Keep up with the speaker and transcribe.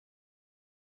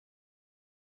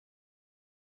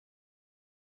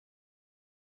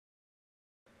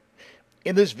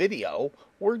In this video,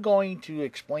 we're going to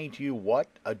explain to you what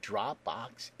a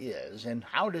Dropbox is and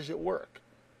how does it work.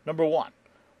 Number one,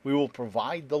 we will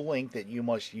provide the link that you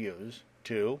must use.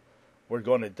 Two, we're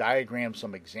going to diagram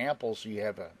some examples so you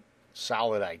have a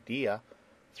solid idea.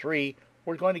 Three,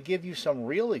 we're going to give you some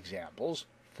real examples.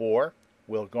 Four,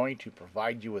 we're going to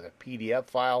provide you with a PDF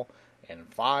file.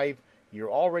 And five,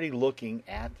 you're already looking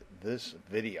at this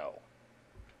video.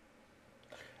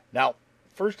 Now,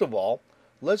 first of all,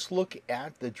 let's look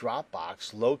at the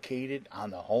Dropbox located on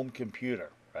the home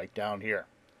computer, right down here.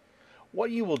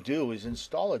 What you will do is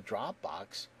install a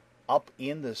Dropbox up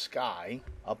in the sky,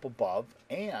 up above,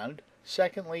 and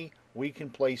secondly, we can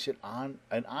place it on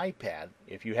an iPad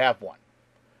if you have one.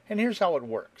 And here's how it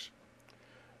works.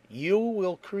 You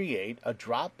will create a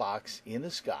Dropbox in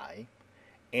the sky,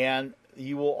 and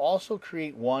you will also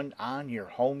create one on your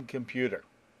home computer,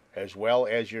 as well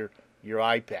as your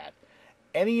iPad.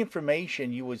 Any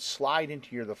information you would slide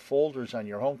into the folders on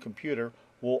your home computer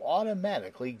will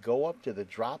automatically go up to the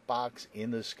Dropbox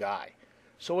in the sky.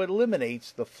 So it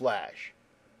eliminates the flash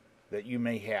that you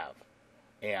may have.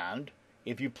 And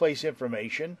if you place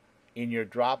information in your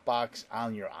Dropbox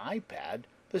on your iPad,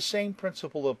 the same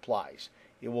principle applies.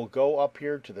 It will go up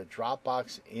here to the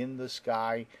Dropbox in the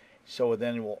sky, so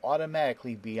then it will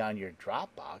automatically be on your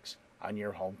Dropbox on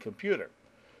your home computer.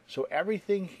 So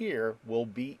everything here will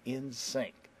be in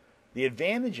sync. The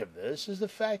advantage of this is the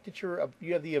fact that you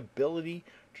have the ability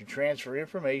to transfer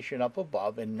information up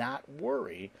above and not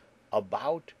worry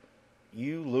about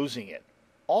you losing it.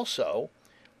 Also,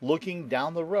 looking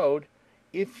down the road,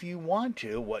 if you want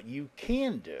to, what you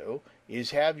can do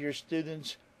is have your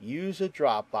students use a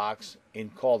Dropbox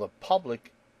and call a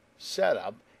public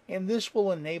setup, and this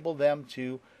will enable them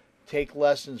to take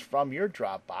lessons from your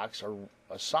Dropbox or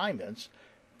assignments,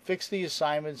 fix the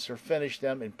assignments or finish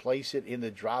them, and place it in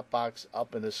the Dropbox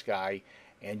up in the sky,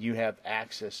 and you have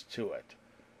access to it.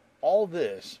 All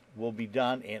this will be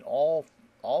done, and all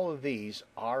of these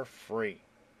are free.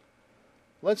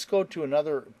 Let's go to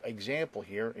another example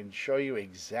here and show you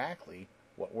exactly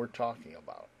what we're talking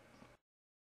about.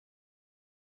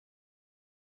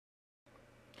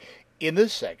 In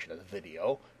this section of the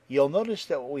video, you'll notice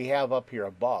that what we have up here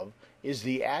above is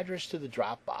the address to the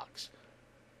Dropbox,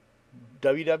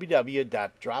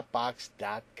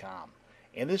 www.dropbox.com.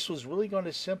 And this was really going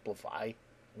to simplify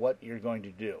what you're going to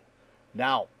do.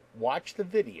 Now, watch the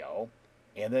video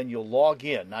and then you'll log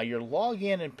in. Now, your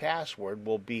login and password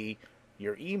will be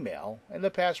your email, and the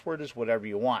password is whatever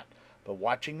you want. But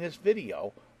watching this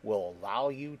video will allow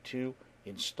you to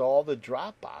install the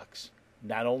Dropbox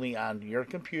not only on your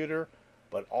computer,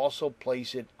 but also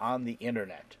place it on the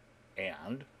internet.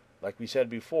 And, like we said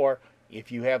before,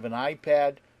 if you have an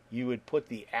iPad, you would put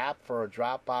the app for a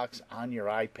Dropbox on your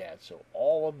iPad. So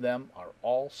all of them are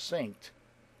all synced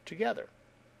together.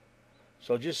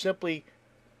 So just simply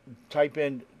type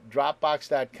in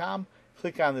Dropbox.com,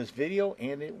 click on this video,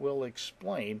 and it will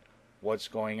explain what's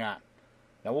going on.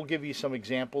 Now we'll give you some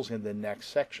examples in the next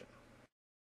section.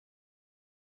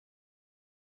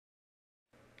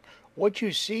 What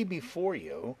you see before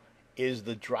you is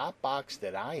the Dropbox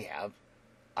that I have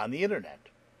on the internet.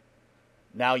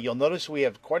 Now you'll notice we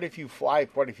have quite a few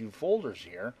folders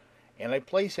here, and I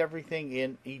place everything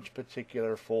in each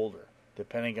particular folder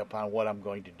depending upon what I'm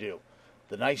going to do.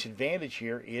 The nice advantage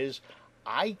here is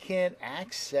I can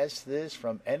access this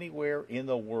from anywhere in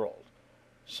the world.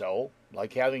 So,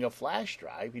 like having a flash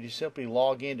drive, you just simply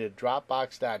log into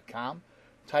Dropbox.com,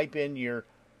 type in your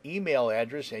email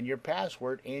address and your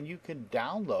password, and you can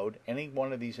download any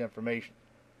one of these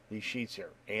sheets here,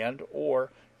 and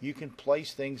or you can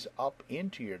place things up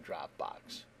into your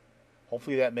Dropbox.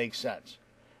 Hopefully that makes sense.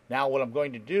 Now what we're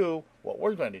going to do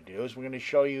is we're going to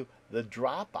show you the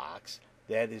Dropbox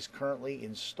that is currently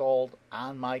installed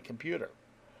on my computer.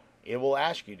 It will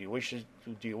ask you, do you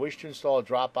wish to install a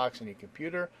Dropbox on your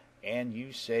computer? And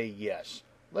you say yes.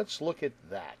 Let's look at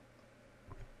that.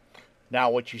 Now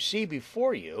what you see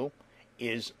before you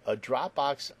is a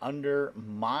Dropbox under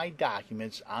My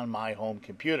Documents on my home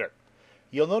computer.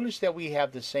 You'll notice that we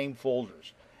have the same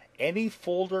folders. Any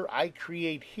folder I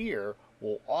create here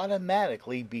will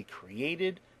automatically be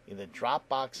created in the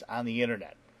Dropbox on the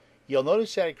internet. You'll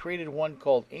notice that I created one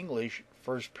called English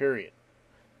First Period.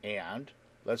 And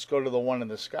let's go to the one in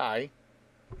the sky.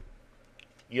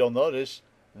 You'll notice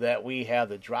that we have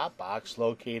the Dropbox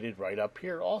located right up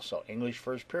here also, English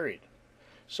First Period.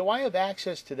 So I have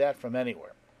access to that from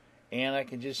anywhere. And I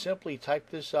can just simply type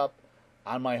this up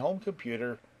on my home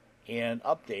computer and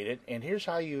update it. And here's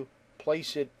how you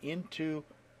place it into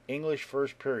English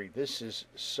First Period. This is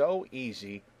so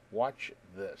easy. Watch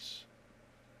this.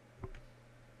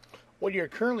 What you're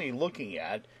currently looking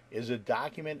at is a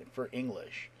document for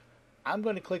English. I'm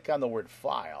going to click on the word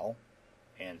File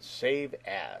and Save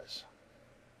As.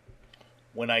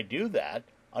 When I do that,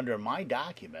 under My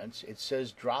Documents, it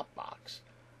says Dropbox.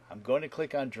 I'm going to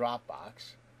click on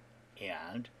Dropbox,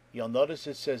 and you'll notice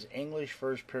it says English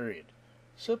First Period.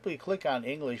 Simply click on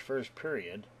English First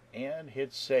Period and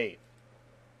hit Save.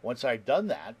 Once I've done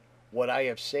that, what I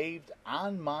have saved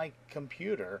on my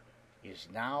computer is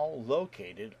now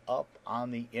located up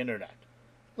on the internet.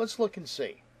 Let's look and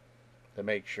see to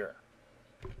make sure.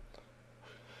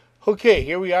 Okay,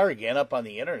 here we are again up on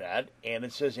the internet, and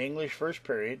it says English First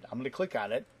Period. I'm going to click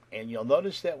on it, and you'll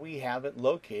notice that we have it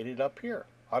located up here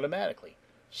automatically.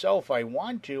 So if I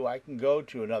want to, I can go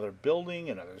to another building,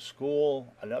 another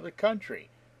school, another country,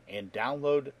 and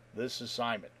download this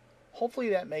assignment. Hopefully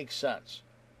that makes sense.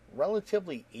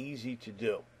 Relatively easy to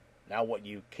do. Now what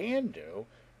you can do,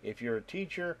 if you're a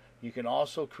teacher, you can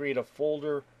also create a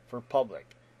folder for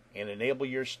public and enable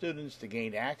your students to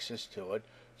gain access to it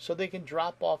so they can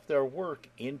drop off their work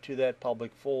into that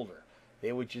public folder.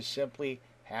 They would just simply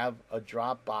have a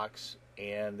Dropbox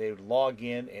and they would log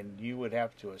in, and you would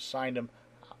have to assign them,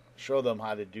 show them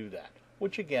how to do that,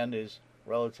 which again is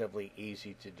relatively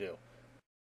easy to do.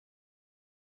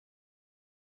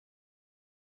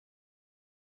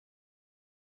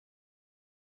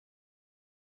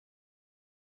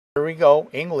 Here we go,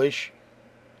 English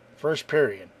First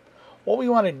Period. What we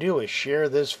want to do is share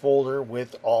this folder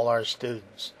with all our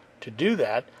students. To do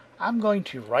that, I'm going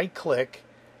to right click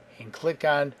and click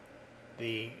on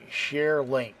the share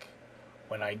link.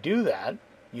 When I do that,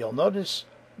 you'll notice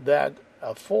that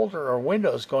a folder or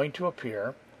window is going to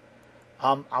appear.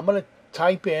 I'm going to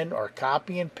type in or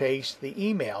copy and paste the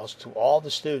emails to all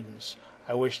the students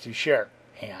I wish to share,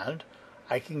 and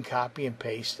I can copy and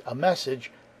paste a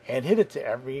message and hit it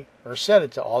to send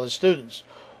it to all the students.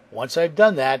 Once I've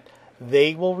done that,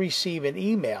 they will receive an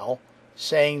email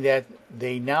saying that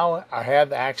they now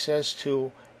have access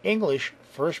to English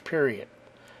First Period.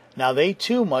 Now they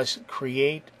too must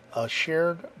create a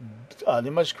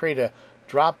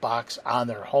Dropbox on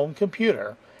their home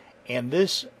computer, and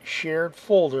this shared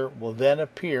folder will then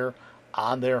appear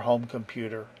on their home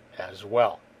computer as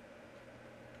well.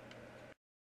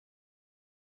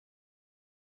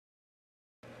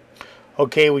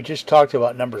 Okay, we just talked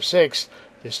about number 6.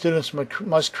 The students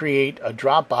must create a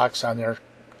Dropbox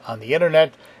on the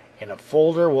internet, and a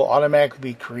folder will automatically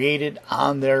be created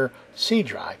on their C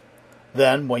drive.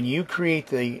 Then when you create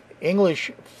the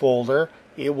English folder,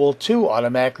 it will too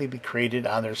automatically be created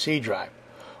on their C drive.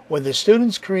 When the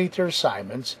students create their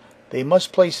assignments, they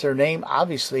must place their name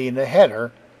obviously in the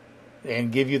header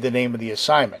and give you the name of the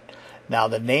assignment. Now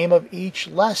the name of each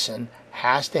lesson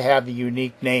has to have a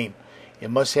unique name. It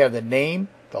must have the name,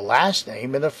 the last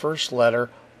name, and the first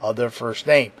letter of their first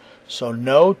name. So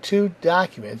no two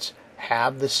documents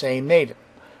have the same name.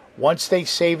 Once they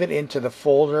save it into the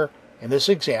folder, in this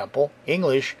example,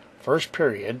 English First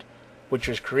Period, which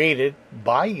was created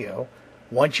by you,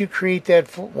 once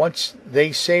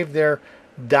they save their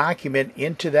document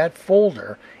into that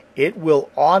folder, it will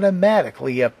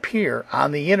automatically appear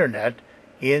on the internet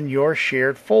in your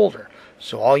shared folder.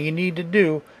 So all you need to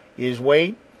do is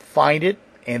wait, find it,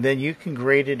 and then you can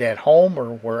grade it at home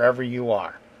or wherever you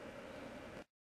are.